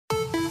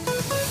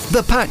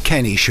The Pat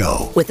Kenny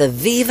Show with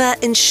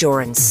Aviva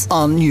Insurance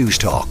on News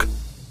Talk.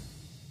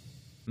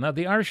 Now,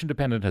 the Irish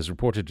Independent has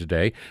reported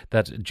today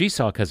that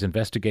GSOC has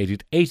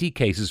investigated 80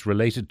 cases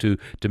related to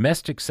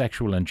domestic,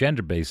 sexual and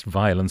gender-based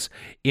violence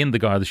in the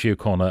Gardai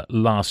Síochána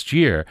last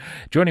year.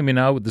 Joining me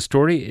now with the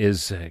story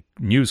is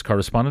news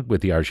correspondent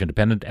with the Irish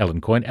Independent,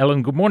 Ellen Coyne.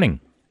 Ellen, good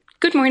morning.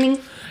 Good morning.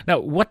 Now,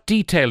 what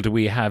detail do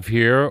we have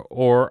here,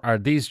 or are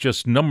these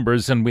just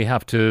numbers and we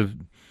have to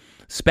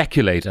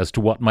speculate as to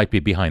what might be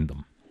behind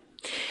them?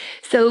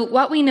 So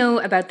what we know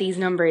about these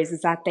numbers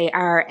is that they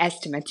are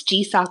estimates.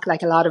 GSOC,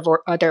 like a lot of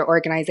other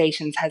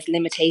organisations, has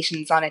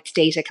limitations on its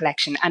data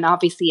collection. And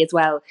obviously as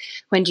well,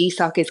 when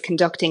GSOC is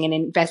conducting an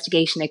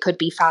investigation, it could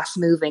be fast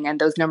moving and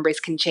those numbers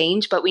can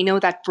change. But we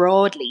know that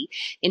broadly,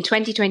 in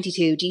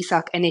 2022,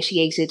 GSOC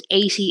initiated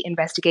 80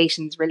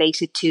 investigations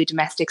related to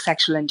domestic,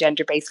 sexual and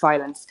gender-based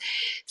violence.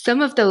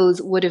 Some of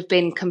those would have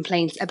been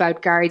complaints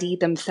about Gardai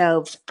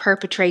themselves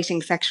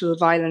perpetrating sexual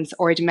violence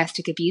or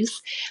domestic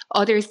abuse.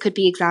 Others could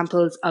be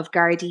examples of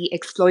Gardai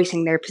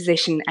exploiting their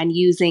position and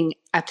using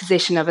a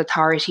position of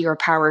authority or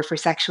power for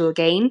sexual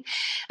gain.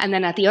 And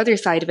then at the other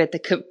side of it,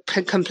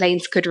 the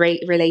complaints could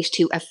relate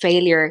to a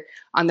failure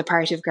on the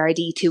part of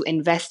Gardai to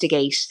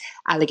investigate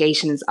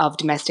allegations of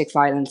domestic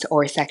violence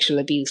or sexual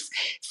abuse.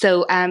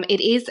 So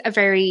it is a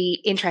very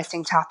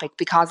interesting topic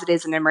because it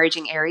is an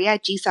emerging area.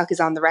 GSOC is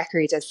on the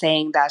record as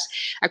saying that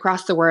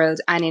across the world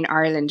and in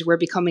Ireland, we're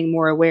becoming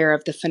more aware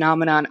of the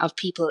phenomenon of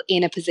people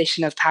in a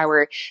position of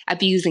power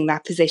abusing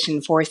that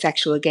position for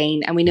sexual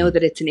gain. And we know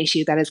that it's an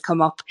issue that has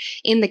come up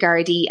in the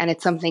Gardai, and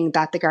it's something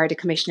that the Garda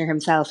Commissioner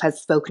himself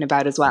has spoken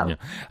about as well. Yeah.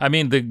 I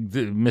mean,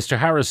 Mr.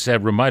 Harris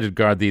reminded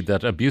Gardai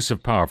that abuse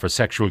of power for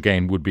sexual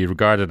gain would be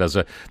regarded as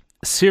a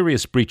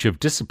serious breach of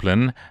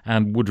discipline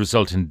and would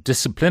result in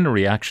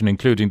disciplinary action,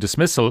 including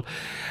dismissal.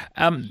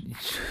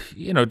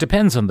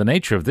 Depends on the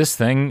nature of this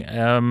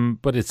thing,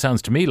 but it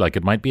sounds to me like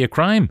it might be a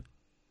crime.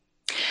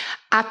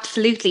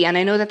 Absolutely. And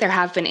I know that there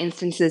have been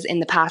instances in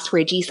the past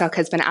where GSOC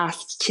has been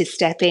asked to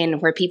step in,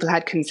 where people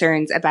had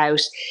concerns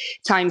about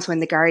times when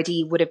the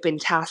Gardai would have been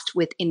tasked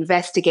with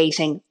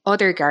investigating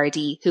other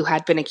Gardai who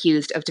had been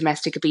accused of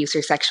domestic abuse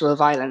or sexual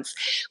violence.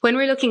 When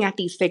we're looking at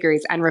these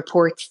figures and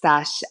reports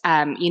that,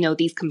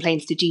 these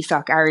complaints to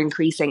GSOC are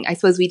increasing, I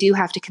suppose we do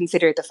have to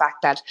consider the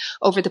fact that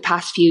over the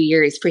past few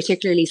years,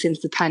 particularly since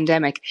the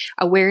pandemic,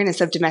 awareness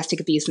of domestic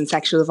abuse and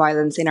sexual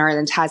violence in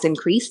Ireland has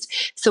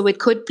increased. So it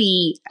could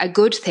be a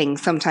good thing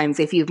sometimes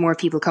if you have more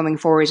people coming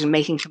forward and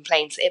making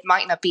complaints. It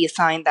might not be a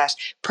sign that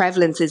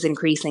prevalence is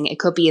increasing. It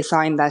could be a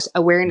sign that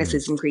awareness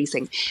is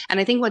increasing. And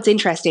I think what's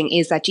interesting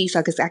is that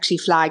GSOC has actually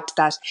flagged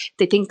that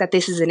they think that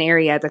this is an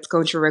area that's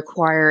going to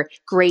require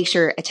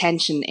greater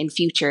attention in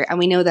future. And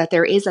we know that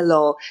there is a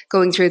law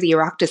going through the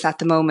Oireachtas at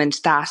the moment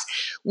that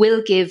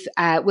will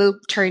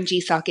turn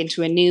GSOC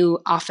into a new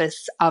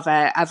office of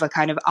a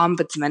kind of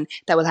ombudsman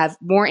that will have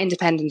more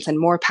independence and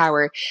more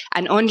power.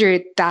 And under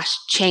that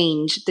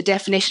change, the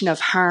definition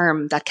of harm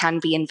that can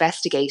be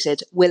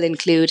investigated will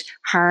include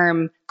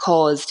harm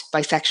caused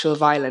by sexual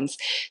violence.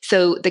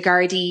 So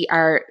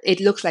it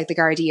looks like the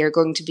Gardai are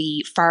going to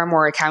be far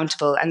more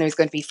accountable, and there's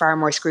going to be far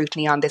more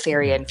scrutiny on this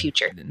area in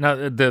future. Now,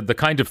 the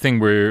kind of thing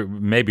we're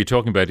maybe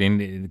talking about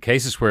in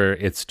cases where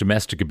it's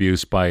domestic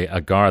abuse by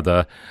a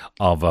Garda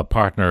of a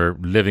partner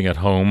living at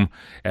home,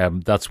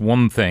 that's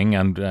one thing,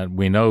 and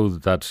we know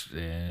that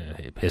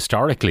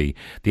historically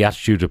the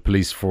attitude of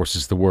police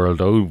forces the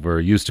world over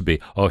used to be,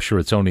 oh sure,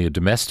 it's only a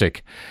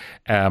domestic,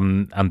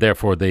 and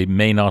therefore they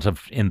may not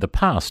have in the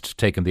past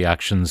taken the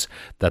actions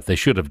that they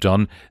should have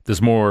done.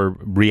 There's more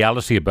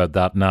reality about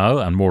that now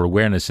and more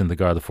awareness in the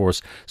Garda force,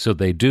 so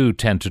they do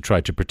tend to try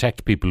to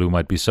protect people who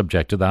might be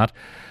subject to that.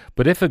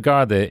 But if a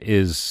Garda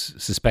is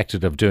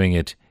suspected of doing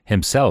it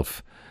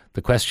himself,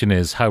 the question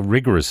is how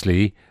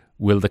rigorously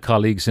will the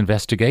colleagues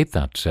investigate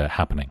that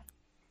happening?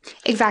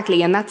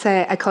 Exactly, and that's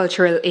a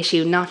cultural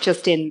issue, not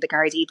just in the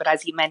Gardai, but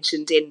as you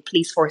mentioned, in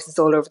police forces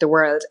all over the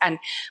world. And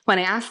when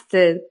I asked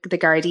the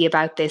Gardai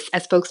about this,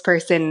 a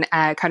spokesperson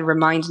kind of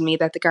reminded me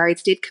that the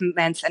Guards did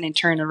commence an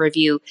internal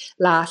review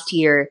last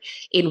year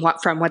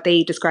from what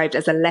they described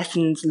as a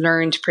lessons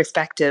learned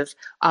perspective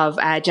of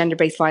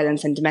gender-based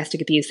violence and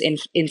domestic abuse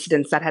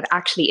incidents that had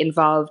actually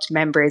involved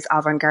members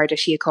of An Garda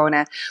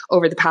Síochána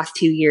over the past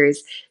 2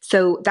 years.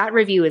 So that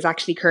review is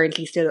actually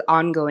currently still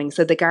ongoing.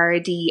 So the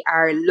Gardai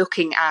are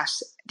looking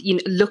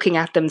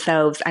at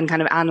themselves and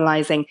kind of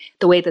analysing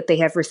the way that they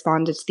have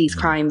responded to these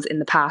crimes in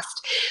the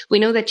past. We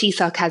know that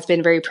GSOC has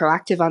been very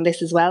proactive on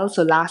this as well.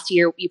 So last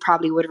year, you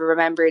probably would have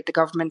remembered the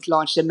government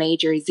launched a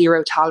major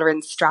zero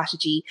tolerance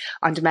strategy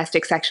on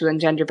domestic, sexual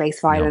and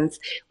gender-based violence.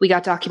 We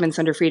got documents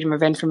under Freedom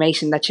of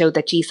Information that showed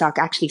that GSOC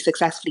actually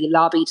successfully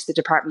lobbied the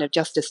Department of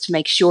Justice to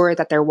make sure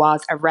that there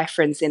was a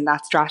reference in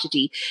that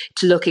strategy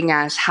to looking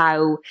at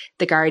how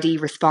the Gardai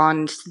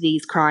respond to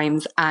these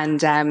crimes,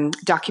 and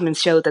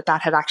documents showed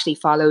that had actually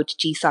followed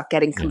GSOC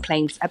getting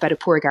complaints about a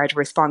poor Garda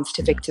response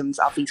to victims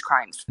of these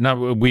crimes. Now,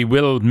 we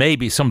will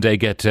maybe someday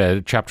get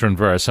chapter and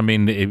verse. I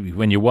mean,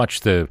 when you watch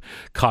the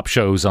cop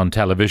shows on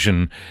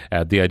television,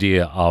 the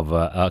idea of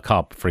a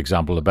cop, for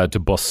example, about to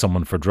bust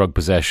someone for drug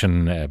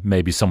possession,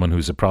 maybe someone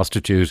who's a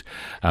prostitute,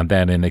 and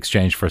then in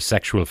exchange for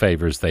sexual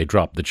favours, they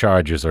drop the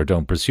charges or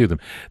don't pursue them.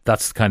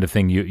 That's the kind of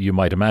thing you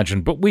might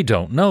imagine, but we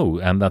don't know,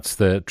 and that's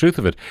the truth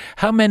of it.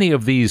 How many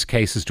of these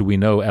cases do we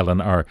know, Ellen,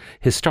 are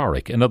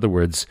historic? In other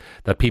words,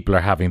 that people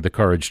are having the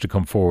courage to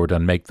come forward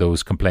and make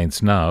those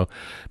complaints now?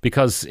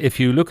 Because if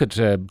you look at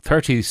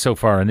 30 so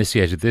far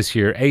initiated this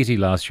year, 80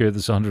 last year,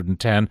 there's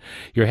 110,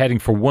 you're heading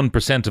for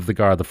 1% of the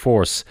Garda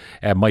force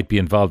might be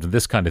involved in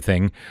this kind of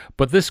thing.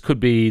 But this could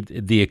be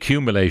the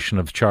accumulation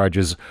of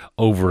charges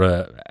over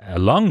a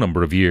long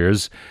number of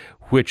years,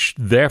 which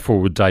therefore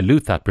would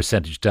dilute that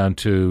percentage down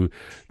to,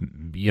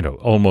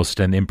 almost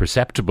an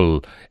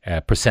imperceptible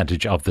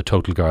percentage of the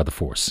total Garda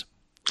force.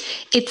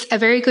 It's a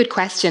very good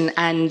question.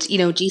 And,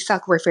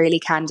 GSOC were fairly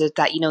candid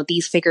that,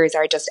 these figures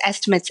are just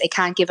estimates. It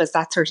can't give us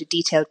that sort of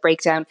detailed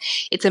breakdown.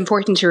 It's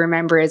important to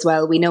remember as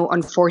well, we know,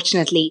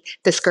 unfortunately,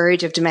 the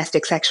scourge of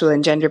domestic, sexual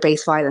and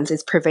gender-based violence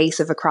is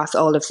pervasive across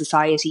all of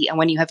society. And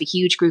when you have a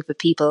huge group of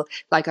people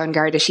like on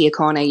Garda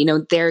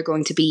Síochána, they're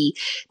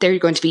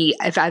going to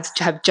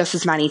have just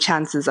as many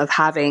chances of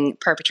having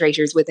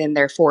perpetrators within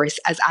their force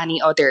as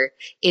any other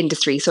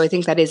industry. So I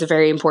think that is a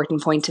very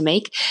important point to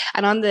make.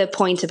 And on the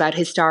point about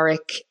historic,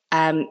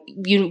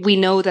 we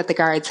know that the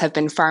Guards have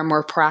been far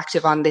more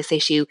proactive on this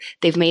issue.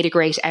 They've made a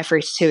great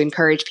effort to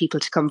encourage people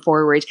to come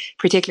forward,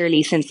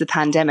 particularly since the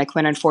pandemic,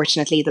 when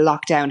unfortunately the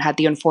lockdown had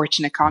the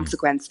unfortunate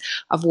consequence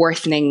of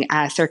worsening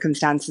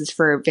circumstances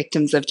for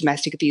victims of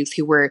domestic abuse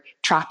who were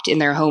trapped in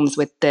their homes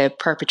with the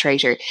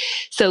perpetrator.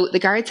 So the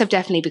Guards have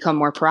definitely become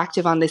more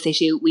proactive on this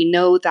issue. We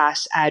know that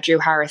Drew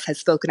Harris has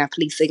spoken at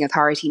policing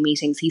authority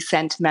meetings. He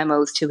sent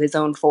memos to his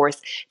own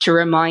force to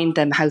remind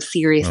them how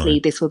seriously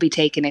this will be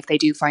taken if they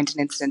do find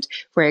an incident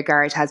where a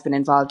guard has been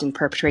involved in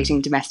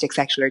perpetrating domestic,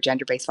 sexual or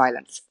gender-based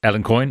violence.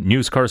 Ellen Coyne,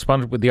 news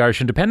correspondent with the Irish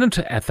Independent.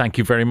 Thank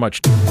you very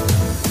much.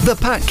 The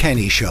Pat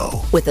Kenny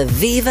Show with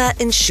Aviva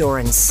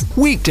Insurance.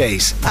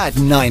 Weekdays at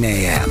 9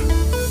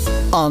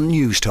 a.m. on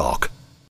News Talk.